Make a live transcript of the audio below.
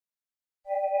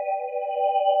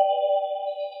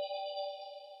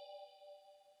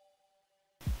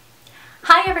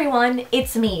Hi everyone,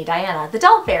 it's me, Diana, the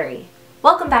Doll Fairy.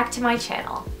 Welcome back to my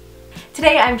channel.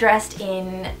 Today I'm dressed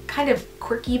in kind of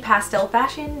quirky pastel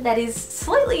fashion that is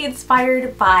slightly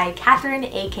inspired by Katherine,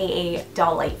 aka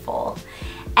Dollightful.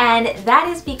 And that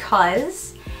is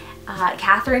because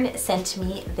Katherine sent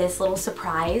me this little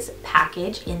surprise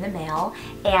package in the mail,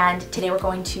 and today we're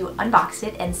going to unbox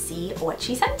it and see what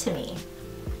she sent to me.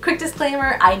 Quick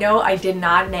disclaimer, I know I did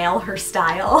not nail her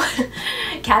style.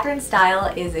 Katherine's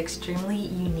style is extremely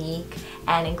unique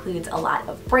and includes a lot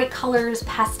of bright colors,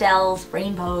 pastels,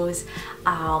 rainbows,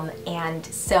 and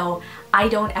so I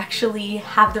don't actually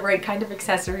have the right kind of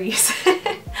accessories.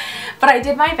 But I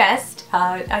did my best.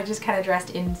 I just kind of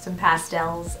dressed in some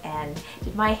pastels and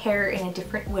did my hair in a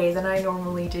different way than I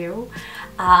normally do.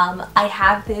 I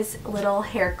have this little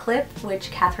hair clip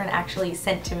which Katherine actually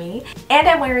sent to me, and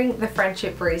I'm wearing the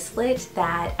friendship bracelet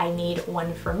that I made,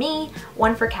 one for me,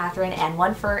 one for Katherine, and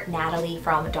one for Natalie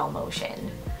from Doll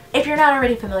Motion. If you're not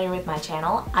already familiar with my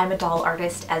channel, I'm a doll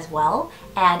artist as well,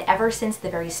 and ever since the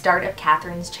very start of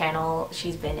Katherine's channel,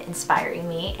 she's been inspiring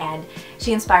me, and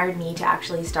she inspired me to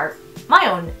actually start my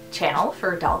own channel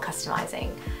for doll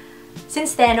customizing.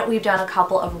 Since then, we've done a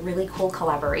couple of really cool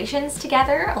collaborations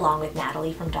together, along with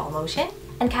Natalie from Doll Motion,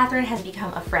 and Katherine has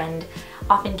become a friend,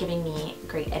 often giving me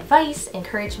great advice,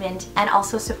 encouragement, and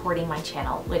also supporting my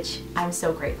channel, which I'm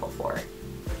so grateful for.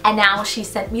 And now she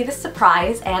sent me the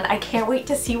surprise, and I can't wait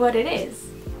to see what it is.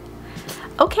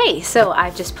 Okay, so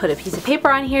I've just put a piece of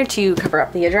paper on here to cover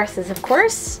up the addresses, of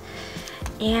course.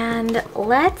 And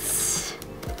let's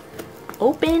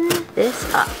open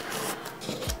this up.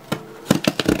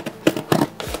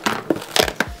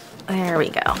 There we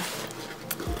go.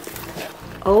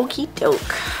 Okie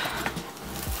doke.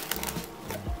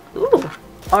 Ooh,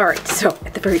 all right, so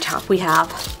at the very top we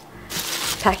have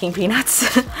packing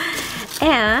peanuts.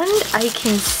 And I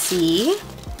can see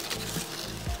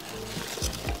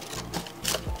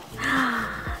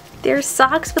there's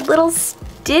socks with little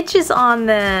stitches on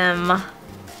them.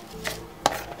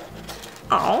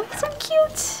 Oh, so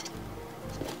cute.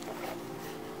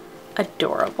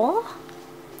 Adorable.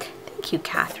 Thank you,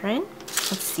 Katherine.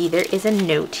 Let's see, there is a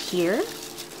note here.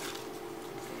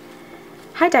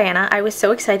 Hi Diana, I was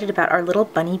so excited about our little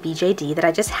bunny BJD that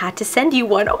I just had to send you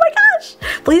one. Oh my gosh!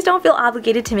 Please don't feel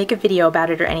obligated to make a video about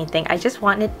it or anything. I just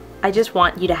want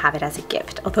you to have it as a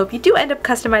gift. Although if you do end up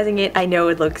customizing it, I know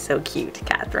it looks so cute,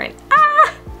 Katherine.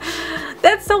 Ah!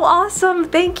 That's so awesome!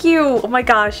 Thank you! Oh my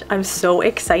gosh, I'm so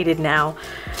excited now.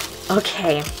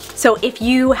 Okay, so if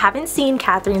you haven't seen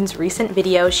Katherine's recent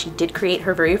video, she did create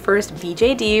her very first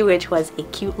BJD, which was a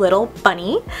cute little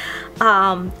bunny.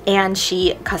 And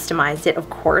she customized it, of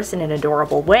course, in an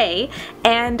adorable way.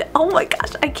 And oh my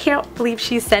gosh, I can't believe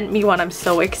she sent me one. I'm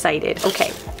so excited.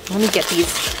 Okay, let me get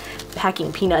these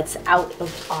packing peanuts out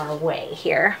of our way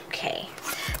here. Okay,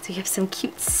 so you have some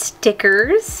cute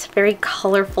stickers, very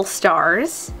colorful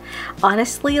stars.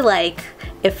 Honestly, like,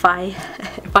 if I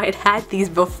had these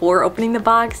before opening the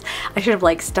box, I should have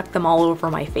like stuck them all over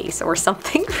my face or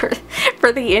something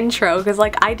for the intro, because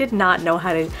like I did not know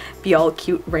how to be all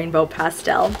cute rainbow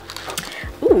pastel.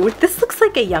 Ooh, this looks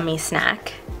like a yummy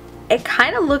snack. It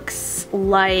kind of looks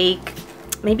like,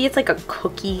 maybe it's like a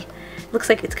cookie. Looks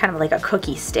like it's kind of like a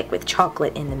cookie stick with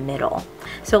chocolate in the middle.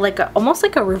 So like almost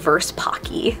like a reverse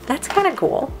Pocky. That's kind of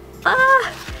cool.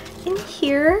 Ah, in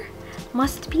here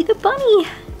must be the bunny.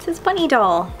 It says bunny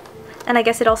doll. And I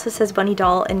guess it also says bunny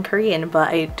doll in Korean, but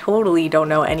I totally don't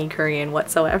know any Korean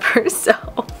whatsoever, so.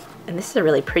 And this is a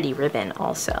really pretty ribbon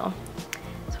also.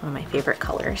 It's one of my favorite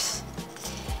colors.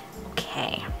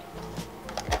 Okay.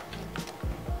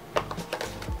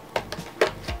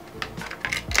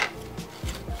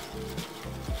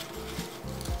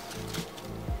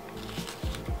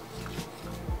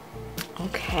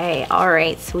 Okay, all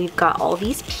right, so we've got all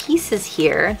these pieces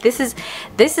here. This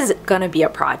is gonna be a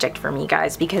project for me,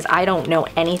 guys, because I don't know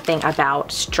anything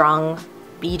about strung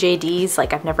BJDs.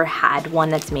 Like, I've never had one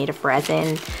that's made of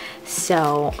resin.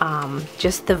 So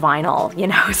just the vinyl, you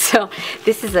know, so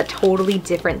this is a totally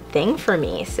different thing for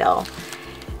me. So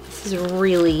this is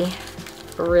really,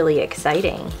 really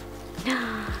exciting.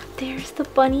 There's the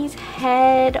bunny's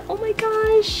head. Oh my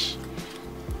gosh,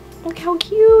 look how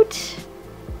cute.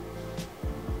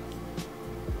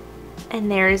 And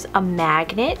there's a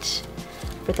magnet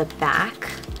for the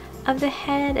back of the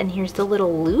head, and here's the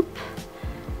little loop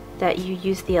that you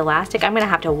use the elastic. I'm gonna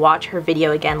have to watch her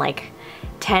video again like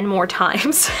 10 more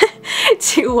times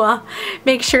to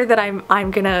make sure that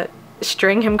I'm gonna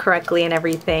string him correctly and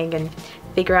everything and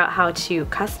figure out how to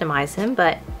customize him.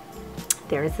 But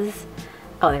there's his,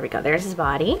 oh, there we go, there's his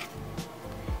body.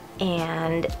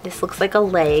 And this looks like a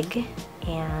leg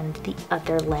and the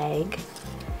other leg.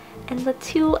 And the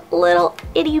two little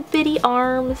itty bitty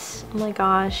arms. Oh my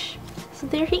gosh. So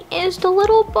there he is, the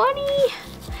little bunny.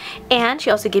 And she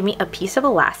also gave me a piece of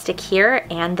elastic here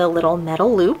and the little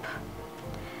metal loop.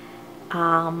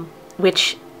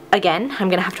 Which, again, I'm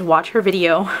gonna have to watch her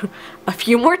video a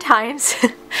few more times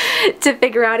to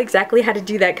figure out exactly how to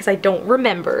do that because I don't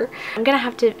remember. I'm gonna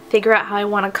have to figure out how I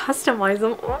want to customize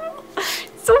them. Oh,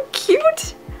 so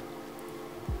cute!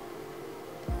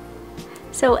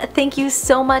 So thank you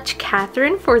so much,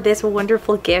 Katherine, for this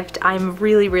wonderful gift. I'm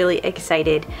really, really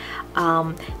excited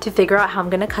to figure out how I'm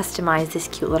gonna customize this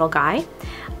cute little guy.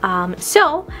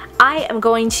 So I am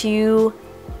going to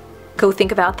go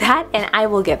think about that, and I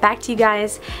will get back to you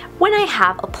guys when I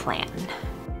have a plan.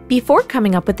 Before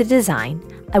coming up with the design,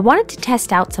 I wanted to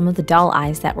test out some of the doll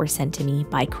eyes that were sent to me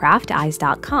by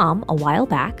crafteyes.com a while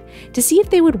back to see if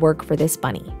they would work for this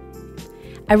bunny.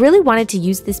 I really wanted to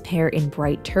use this pair in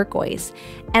bright turquoise,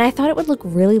 and I thought it would look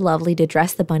really lovely to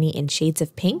dress the bunny in shades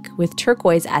of pink with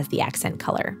turquoise as the accent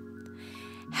color.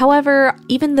 However,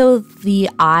 even though the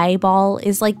eyeball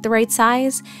is like the right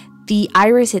size, the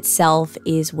iris itself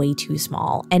is way too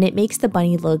small, and it makes the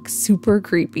bunny look super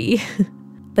creepy.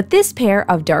 But this pair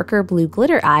of darker blue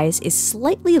glitter eyes is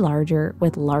slightly larger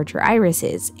with larger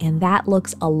irises, and that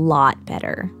looks a lot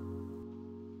better.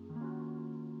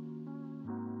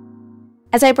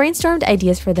 As I brainstormed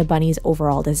ideas for the bunny's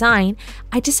overall design,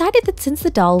 I decided that since the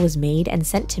doll was made and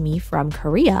sent to me from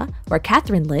Korea, where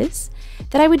Katherine lives,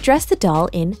 that I would dress the doll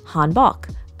in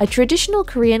hanbok, a traditional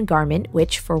Korean garment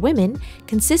which, for women,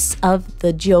 consists of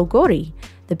the jeogori,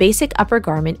 the basic upper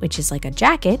garment which is like a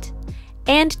jacket,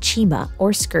 and chima,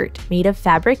 or skirt, made of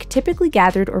fabric typically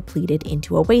gathered or pleated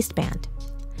into a waistband.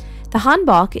 The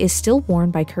hanbok is still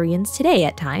worn by Koreans today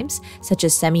at times, such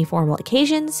as semi-formal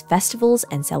occasions, festivals,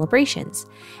 and celebrations,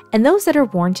 and those that are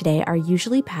worn today are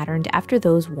usually patterned after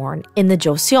those worn in the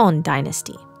Joseon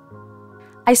dynasty.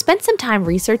 I spent some time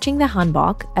researching the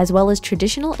hanbok as well as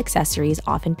traditional accessories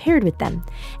often paired with them,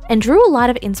 and drew a lot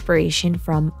of inspiration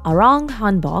from Arang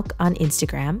Hanbok on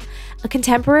Instagram, a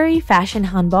contemporary fashion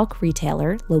hanbok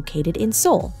retailer located in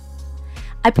Seoul.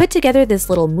 I put together this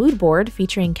little mood board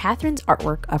featuring Katherine's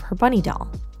artwork of her bunny doll.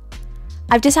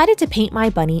 I've decided to paint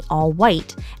my bunny all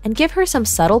white and give her some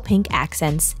subtle pink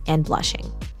accents and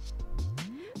blushing.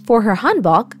 For her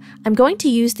hanbok, I'm going to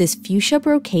use this fuchsia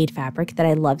brocade fabric that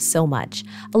I love so much,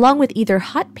 along with either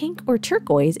hot pink or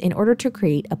turquoise in order to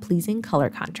create a pleasing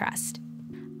color contrast.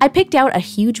 I picked out a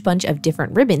huge bunch of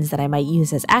different ribbons that I might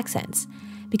use as accents,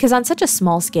 because on such a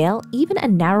small scale, even a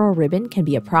narrow ribbon can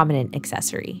be a prominent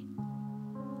accessory.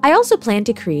 I also plan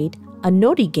to create a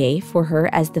Norigae for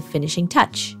her as the finishing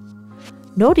touch.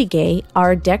 Norigae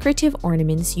are decorative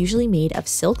ornaments usually made of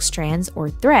silk strands or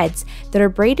threads that are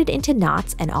braided into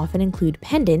knots and often include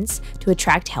pendants to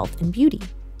attract health and beauty.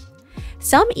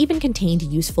 Some even contained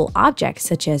useful objects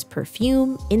such as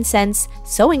perfume, incense,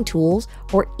 sewing tools,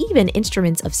 or even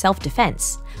instruments of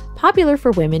self-defense, popular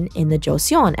for women in the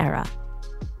Joseon era.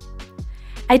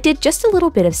 I did just a little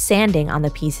bit of sanding on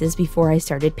the pieces before I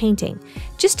started painting,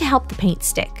 just to help the paint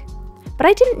stick, but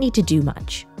I didn't need to do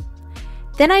much.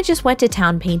 Then I just went to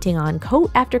town painting on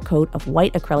coat after coat of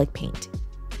white acrylic paint.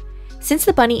 Since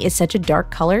the bunny is such a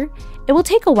dark color, it will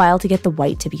take a while to get the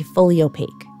white to be fully opaque.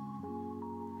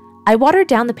 I watered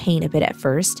down the paint a bit at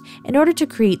first in order to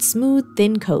create smooth,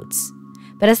 thin coats,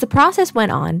 but as the process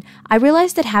went on, I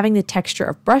realized that having the texture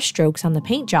of brush strokes on the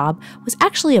paint job was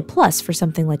actually a plus for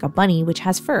something like a bunny which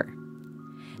has fur.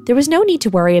 There was no need to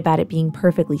worry about it being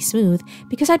perfectly smooth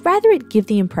because I'd rather it give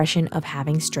the impression of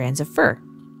having strands of fur.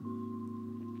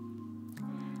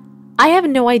 I have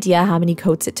no idea how many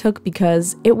coats it took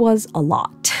because it was a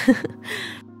lot.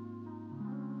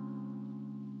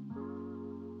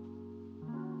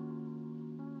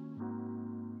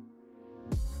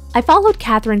 I followed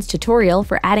Katherine's tutorial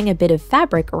for adding a bit of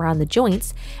fabric around the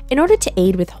joints in order to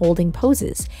aid with holding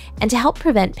poses and to help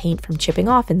prevent paint from chipping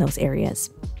off in those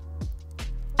areas.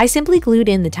 I simply glued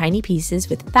in the tiny pieces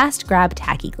with fast grab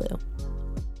tacky glue.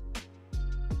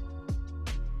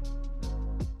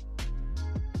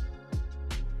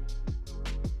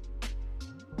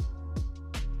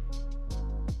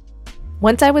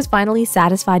 Once I was finally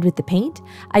satisfied with the paint,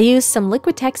 I used some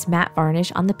Liquitex matte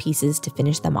varnish on the pieces to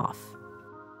finish them off.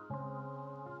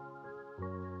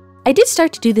 I did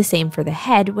start to do the same for the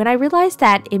head when I realized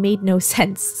that it made no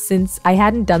sense since I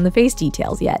hadn't done the face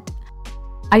details yet.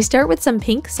 I start with some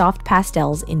pink soft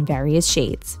pastels in various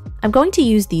shades. I'm going to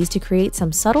use these to create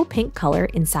some subtle pink color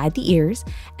inside the ears,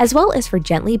 as well as for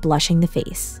gently blushing the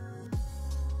face.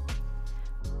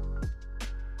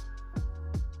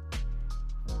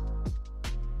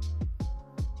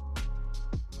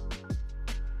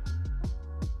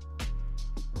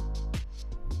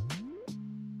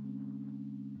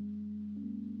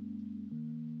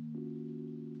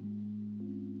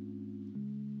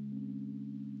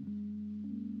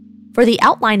 For the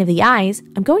outline of the eyes,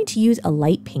 I'm going to use a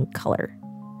light pink color.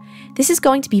 This is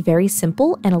going to be very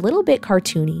simple and a little bit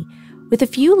cartoony, with a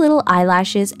few little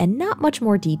eyelashes and not much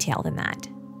more detail than that.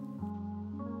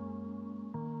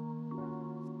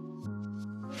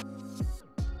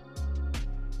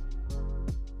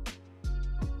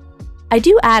 I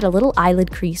do add a little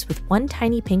eyelid crease with one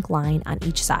tiny pink line on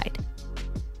each side.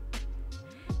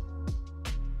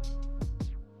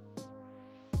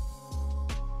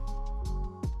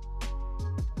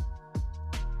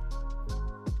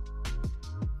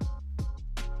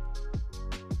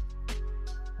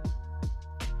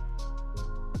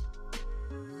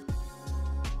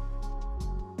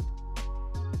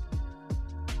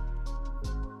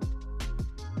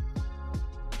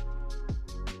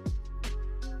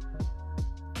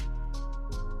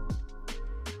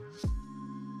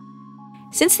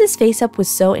 Since this face-up was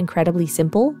so incredibly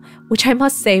simple, which I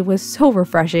must say was so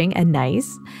refreshing and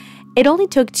nice, it only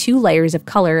took 2 layers of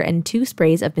color and 2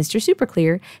 sprays of Mr. Super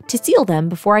Clear to seal them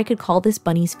before I could call this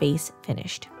bunny's face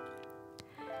finished.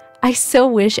 I so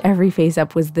wish every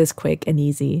face-up was this quick and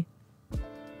easy.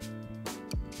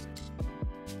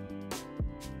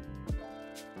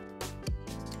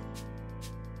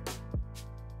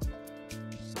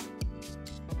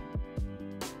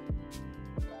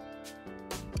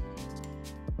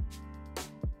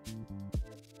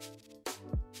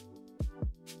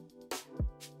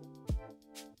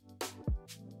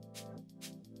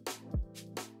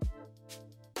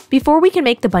 Before we can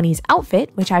make the bunny's outfit,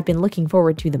 which I've been looking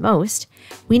forward to the most,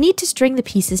 we need to string the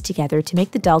pieces together to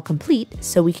make the doll complete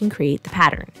so we can create the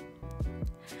pattern.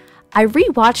 I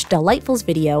rewatched Dollightful's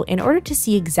video in order to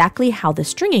see exactly how the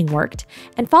stringing worked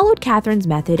and followed Katherine's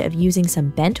method of using some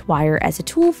bent wire as a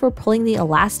tool for pulling the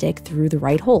elastic through the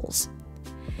right holes.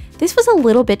 This was a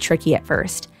little bit tricky at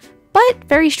first, but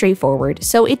very straightforward,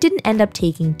 so it didn't end up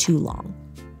taking too long.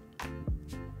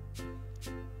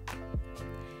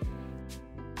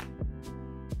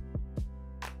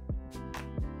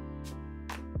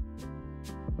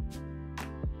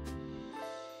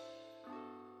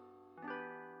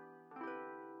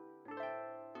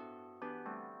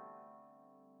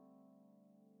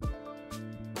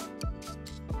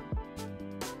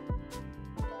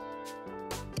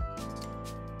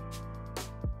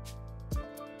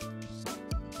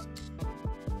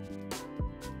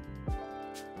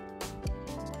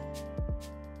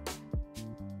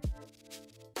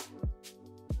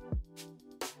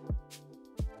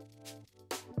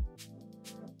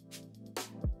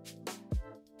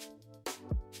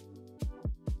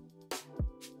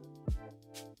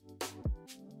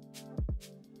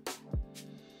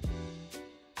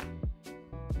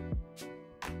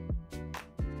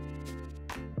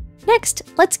 Next,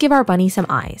 let's give our bunny some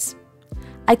eyes.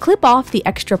 I clip off the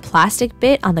extra plastic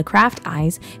bit on the craft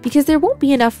eyes because there won't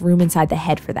be enough room inside the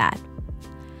head for that.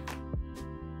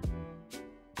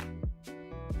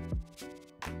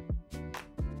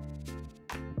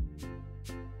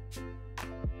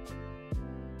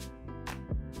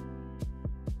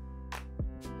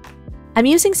 I'm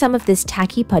using some of this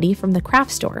tacky putty from the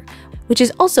craft store, which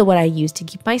is also what I use to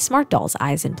keep my smart doll's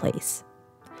eyes in place.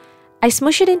 I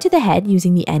smush it into the head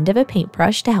using the end of a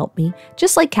paintbrush to help me,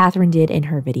 just like Katherine did in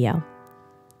her video.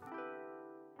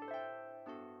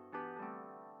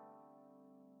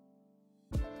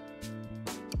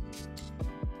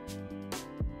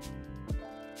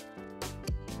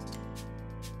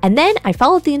 And then I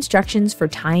followed the instructions for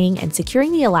tying and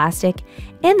securing the elastic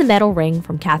and the metal ring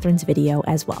from Katherine's video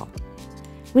as well.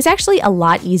 It was actually a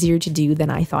lot easier to do than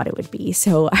I thought it would be,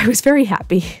 so I was very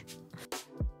happy.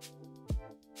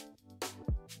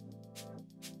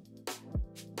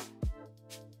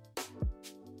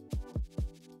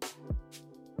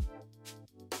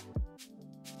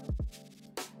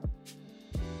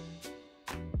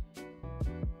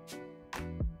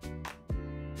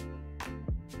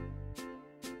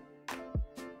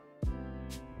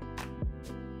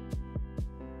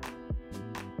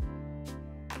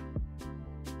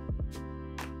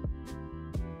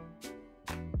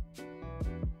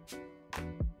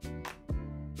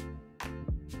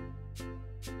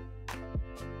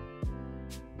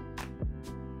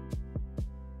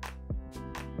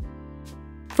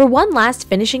 For one last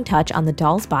finishing touch on the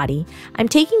doll's body, I'm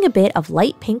taking a bit of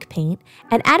light pink paint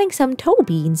and adding some toe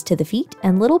beads to the feet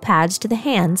and little pads to the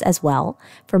hands as well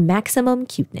for maximum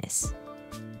cuteness.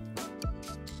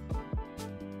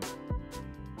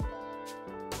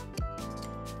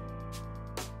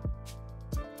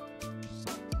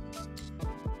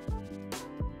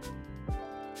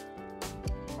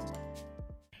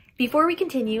 Before we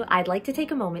continue, I'd like to take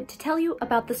a moment to tell you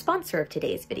about the sponsor of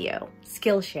today's video,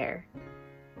 Skillshare.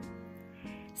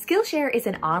 Skillshare is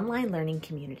an online learning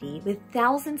community with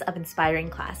thousands of inspiring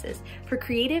classes for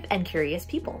creative and curious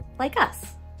people like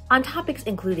us, on topics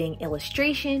including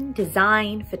illustration,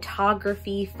 design,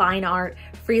 photography, fine art,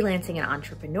 freelancing and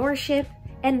entrepreneurship,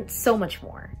 and so much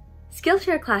more.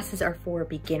 Skillshare classes are for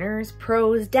beginners,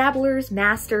 pros, dabblers,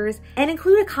 masters, and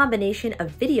include a combination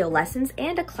of video lessons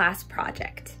and a class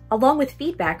project, along with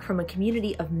feedback from a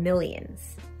community of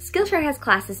millions. Skillshare has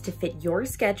classes to fit your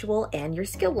schedule and your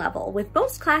skill level, with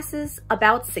most classes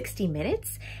about 60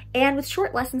 minutes and with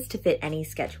short lessons to fit any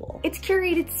schedule. It's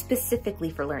curated specifically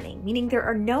for learning, meaning there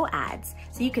are no ads,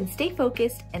 so you can stay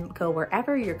focused and go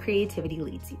wherever your creativity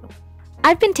leads you.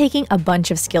 I've been taking a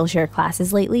bunch of Skillshare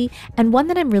classes lately, and one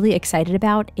that I'm really excited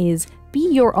about is Be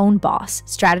Your Own Boss: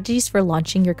 Strategies for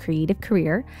Launching Your Creative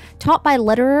Career, taught by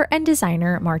letterer and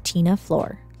designer Martina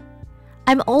Floor.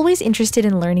 I'm always interested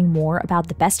in learning more about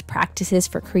the best practices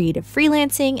for creative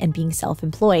freelancing and being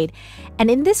self-employed, and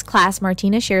in this class,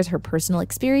 Martina shares her personal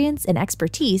experience and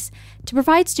expertise to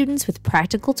provide students with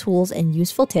practical tools and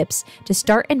useful tips to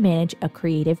start and manage a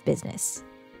creative business.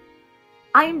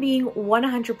 I'm being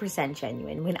 100%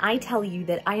 genuine when I tell you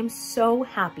that I am so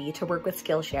happy to work with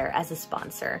Skillshare as a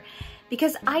sponsor,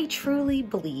 because I truly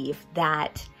believe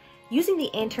that using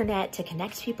the internet to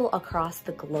connect people across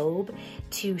the globe,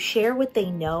 to share what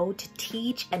they know, to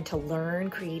teach and to learn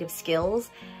creative skills,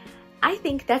 I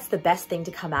think that's the best thing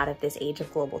to come out of this age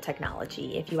of global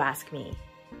technology, if you ask me.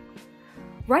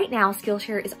 Right now,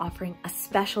 Skillshare is offering a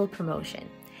special promotion.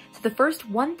 So the first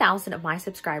 1,000 of my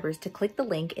subscribers to click the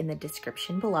link in the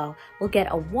description below will get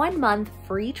a 1-month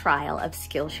free trial of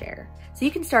Skillshare, so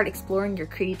you can start exploring your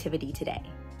creativity today.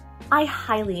 I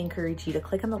highly encourage you to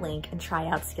click on the link and try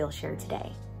out Skillshare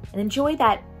today, and enjoy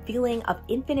that feeling of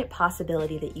infinite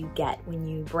possibility that you get when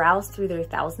you browse through their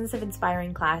thousands of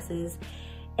inspiring classes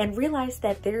and realize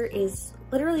that there is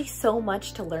literally so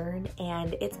much to learn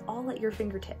and it's all at your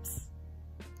fingertips.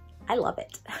 I love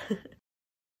it.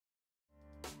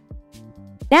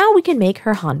 Now we can make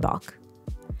her hanbok.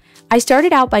 I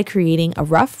started out by creating a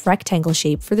rough rectangle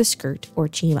shape for the skirt, or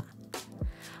chima.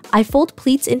 I fold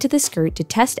pleats into the skirt to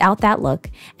test out that look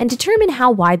and determine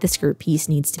how wide the skirt piece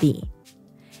needs to be.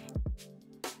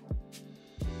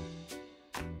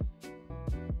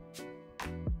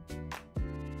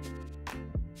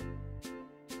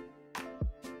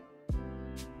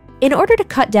 In order to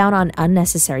cut down on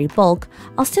unnecessary bulk,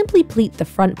 I'll simply pleat the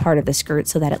front part of the skirt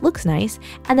so that it looks nice,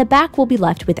 and the back will be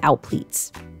left without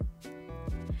pleats.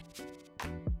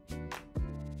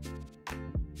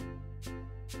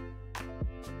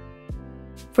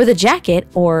 For the jacket,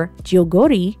 or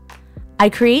gyogori, I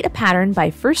create a pattern by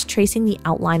first tracing the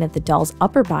outline of the doll's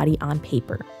upper body on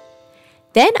paper.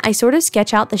 Then I sort of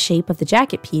sketch out the shape of the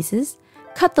jacket pieces,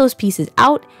 cut those pieces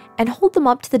out, and hold them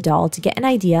up to the doll to get an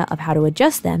idea of how to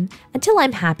adjust them until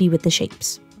I'm happy with the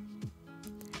shapes.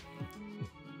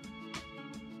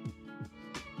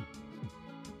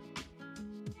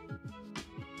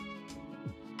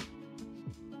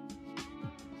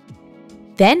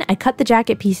 Then I cut the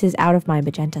jacket pieces out of my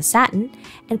magenta satin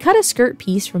and cut a skirt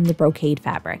piece from the brocade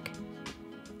fabric.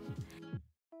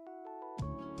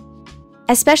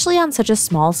 Especially on such a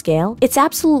small scale, it's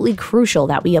absolutely crucial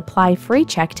that we apply fray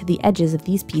check to the edges of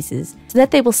these pieces so that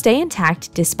they will stay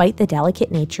intact despite the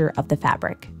delicate nature of the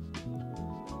fabric.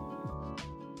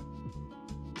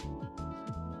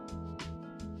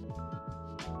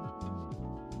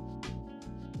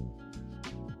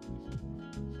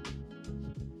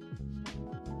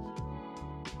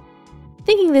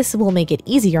 Thinking this will make it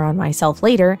easier on myself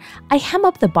later, I hem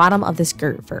up the bottom of the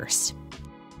skirt first.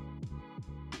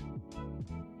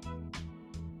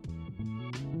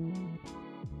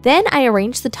 Then I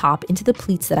arrange the top into the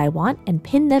pleats that I want and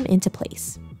pin them into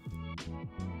place.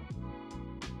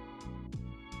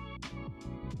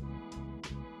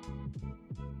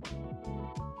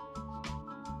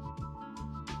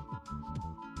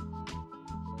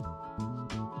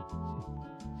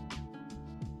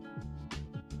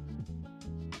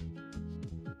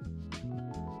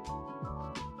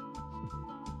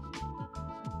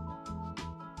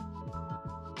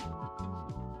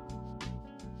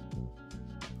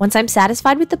 Once I'm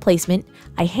satisfied with the placement,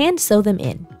 I hand sew them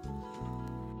in.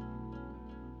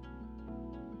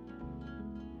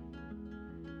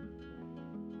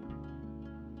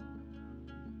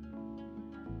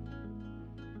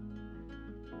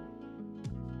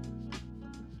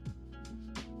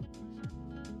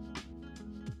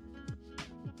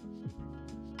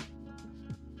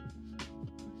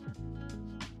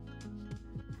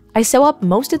 I sew up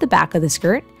most of the back of the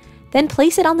skirt, then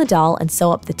place it on the doll and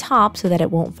sew up the top so that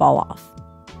it won't fall off.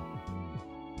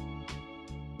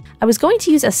 I was going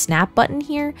to use a snap button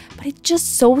here, but it's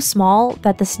just so small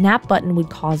that the snap button would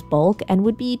cause bulk and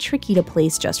would be tricky to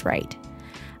place just right.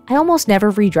 I almost never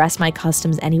redress my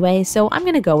customs anyway, so I'm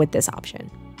going to go with this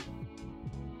option.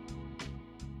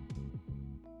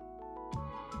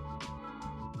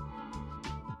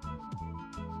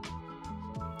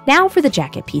 Now for the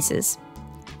jacket pieces.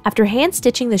 After hand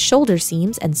stitching the shoulder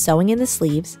seams and sewing in the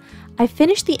sleeves, I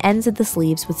finished the ends of the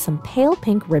sleeves with some pale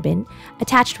pink ribbon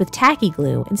attached with tacky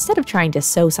glue instead of trying to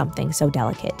sew something so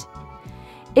delicate.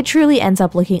 It truly ends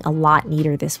up looking a lot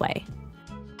neater this way.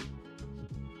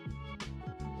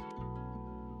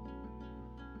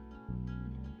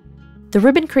 The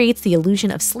ribbon creates the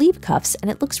illusion of sleeve cuffs and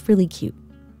it looks really cute.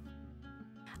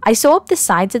 I sew up the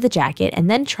sides of the jacket and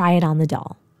then try it on the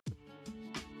doll.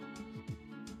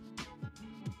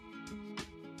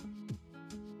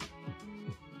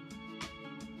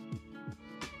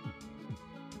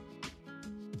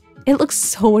 It looks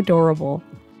so adorable.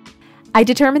 I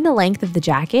determine the length of the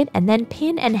jacket and then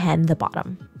pin and hem the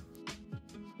bottom.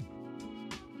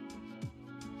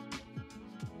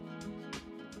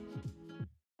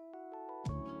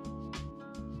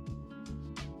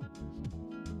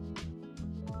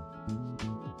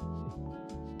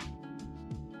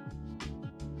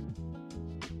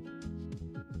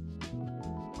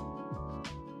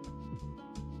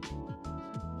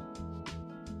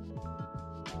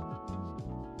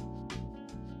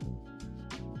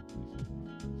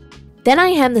 Then I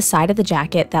hem the side of the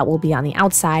jacket that will be on the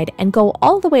outside and go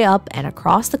all the way up and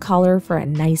across the collar for a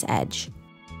nice edge.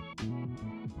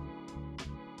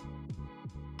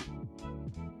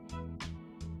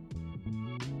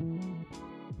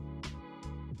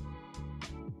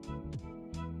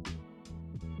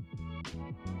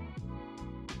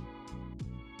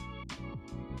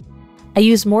 I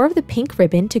use more of the pink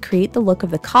ribbon to create the look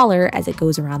of the collar as it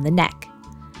goes around the neck.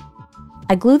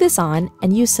 I glue this on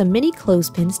and use some mini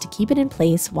clothespins to keep it in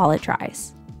place while it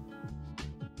dries.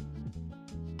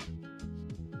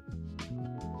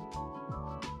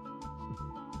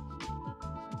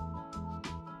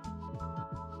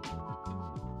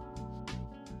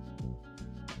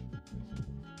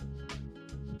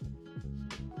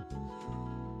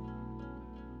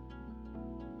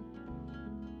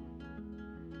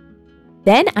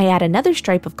 Then I add another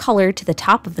stripe of color to the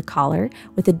top of the collar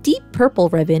with a deep purple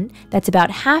ribbon that's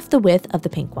about half the width of the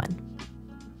pink one.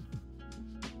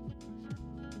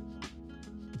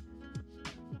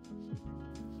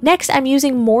 Next, I'm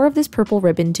using more of this purple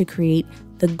ribbon to create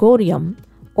the goreum,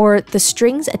 or the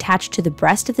strings attached to the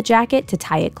breast of the jacket to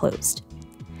tie it closed.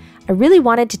 I really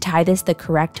wanted to tie this the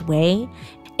correct way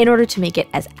in order to make it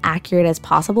as accurate as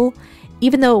possible,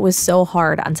 even though it was so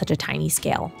hard on such a tiny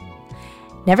scale.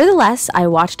 Nevertheless, I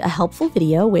watched a helpful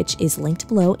video, which is linked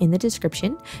below in the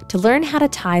description, to learn how to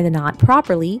tie the knot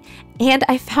properly, and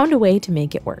I found a way to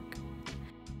make it work.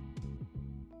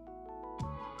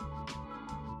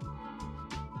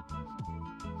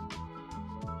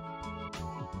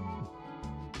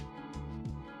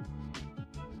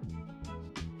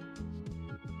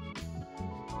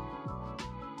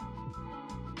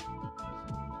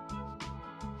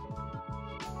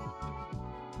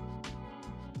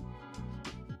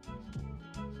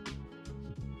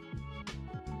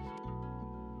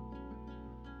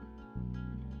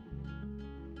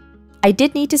 I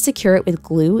did need to secure it with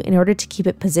glue in order to keep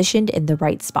it positioned in the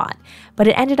right spot, but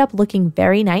it ended up looking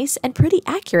very nice and pretty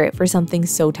accurate for something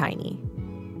so tiny.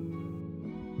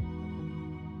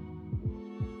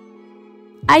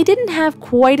 I didn't have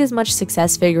quite as much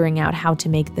success figuring out how to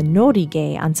make the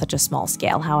Norigae on such a small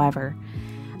scale, however.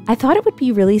 I thought it would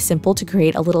be really simple to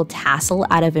create a little tassel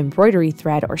out of embroidery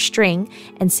thread or string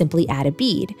and simply add a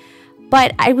bead,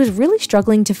 but I was really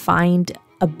struggling to find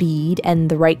a bead and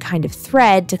the right kind of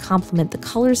thread to complement the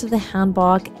colors of the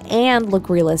hanbok and look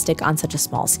realistic on such a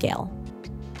small scale.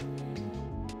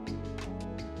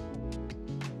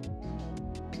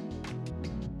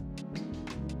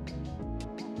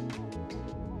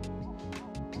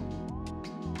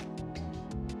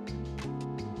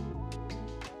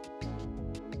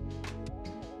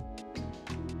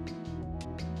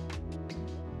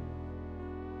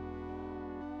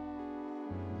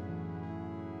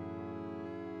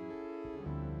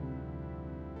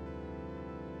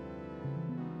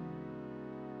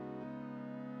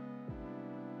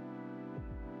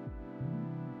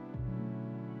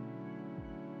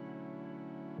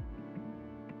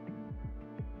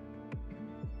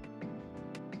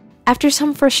 After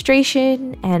some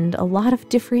frustration and a lot of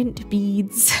different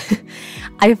beads,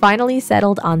 I finally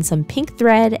settled on some pink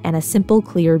thread and a simple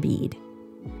clear bead.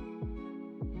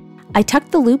 I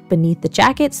tucked the loop beneath the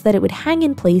jacket so that it would hang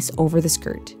in place over the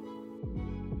skirt.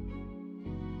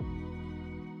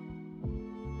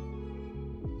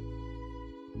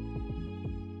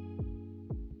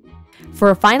 For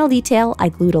a final detail, I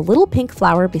glued a little pink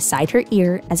flower beside her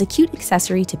ear as a cute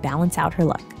accessory to balance out her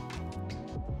look.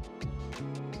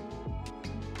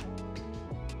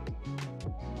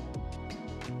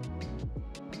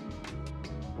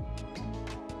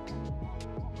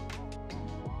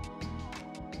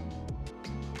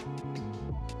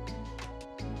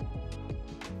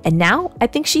 And now I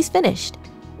think she's finished.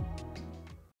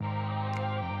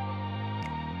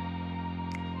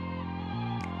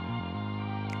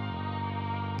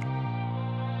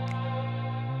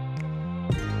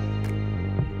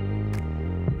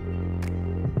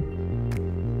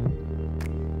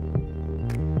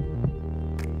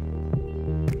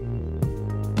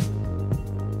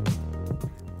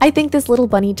 I think this little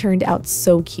bunny turned out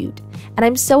so cute, and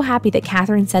I'm so happy that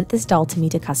Katherine sent this doll to me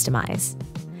to customize.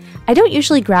 I don't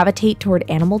usually gravitate toward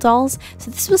animal dolls,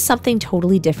 so this was something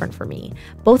totally different for me,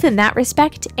 both in that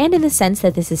respect and in the sense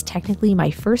that this is technically my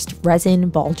first resin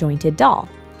ball-jointed doll.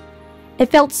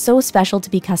 It felt so special to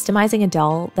be customizing a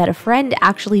doll that a friend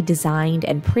actually designed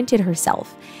and printed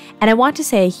herself, and I want to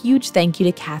say a huge thank you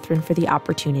to Katherine for the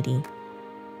opportunity.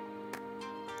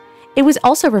 It was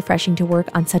also refreshing to work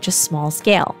on such a small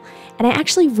scale, and I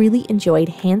actually really enjoyed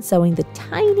hand sewing the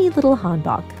tiny little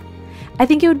hanbok. I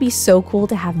think it would be so cool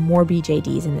to have more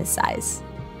BJDs in this size.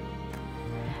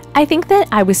 I think that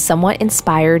I was somewhat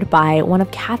inspired by one of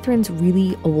Katherine's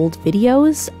really old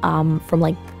videos from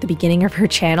like the beginning of her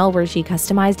channel, where she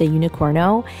customized a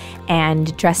Unicorno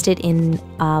and dressed it in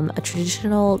a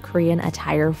traditional Korean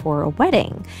attire for a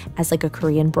wedding as like a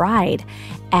Korean bride.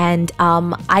 And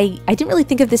I didn't really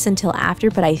think of this until after,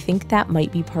 but I think that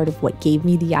might be part of what gave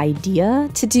me the idea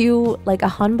to do like a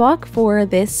hanbok for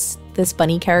this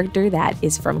bunny character that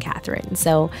is from Katherine.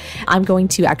 So I'm going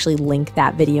to actually link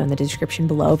that video in the description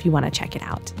below if you want to check it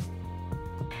out.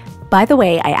 By the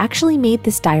way, I actually made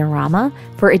this diorama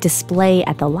for a display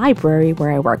at the library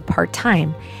where I work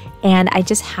part-time, and I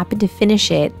just happened to finish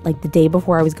it like the day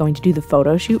before I was going to do the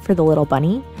photo shoot for the little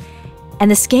bunny, and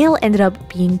the scale ended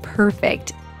up being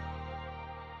perfect.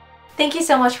 Thank you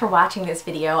so much for watching this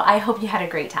video. I hope you had a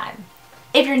great time.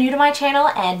 If you're new to my channel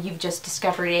and you've just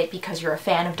discovered it because you're a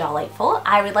fan of Dollightful,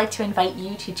 I would like to invite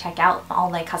you to check out all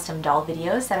my custom doll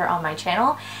videos that are on my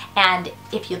channel. And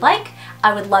if you'd like,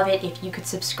 I would love it if you could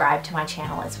subscribe to my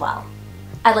channel as well.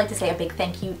 I'd like to say a big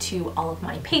thank you to all of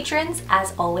my patrons,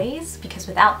 as always, because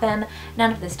without them,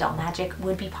 none of this doll magic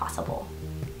would be possible.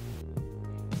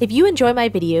 If you enjoy my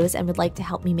videos and would like to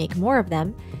help me make more of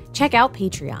them, check out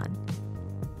Patreon.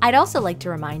 I'd also like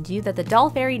to remind you that the Doll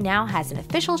Fairy now has an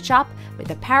official shop with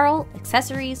apparel,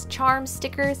 accessories, charms,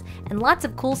 stickers, and lots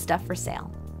of cool stuff for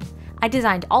sale. I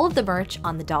designed all of the merch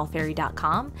on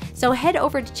thedollfairy.com, so head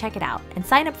over to check it out and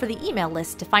sign up for the email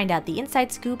list to find out the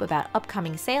inside scoop about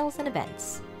upcoming sales and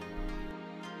events.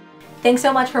 Thanks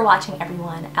so much for watching,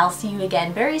 everyone. I'll see you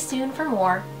again very soon for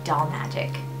more doll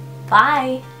magic.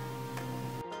 Bye!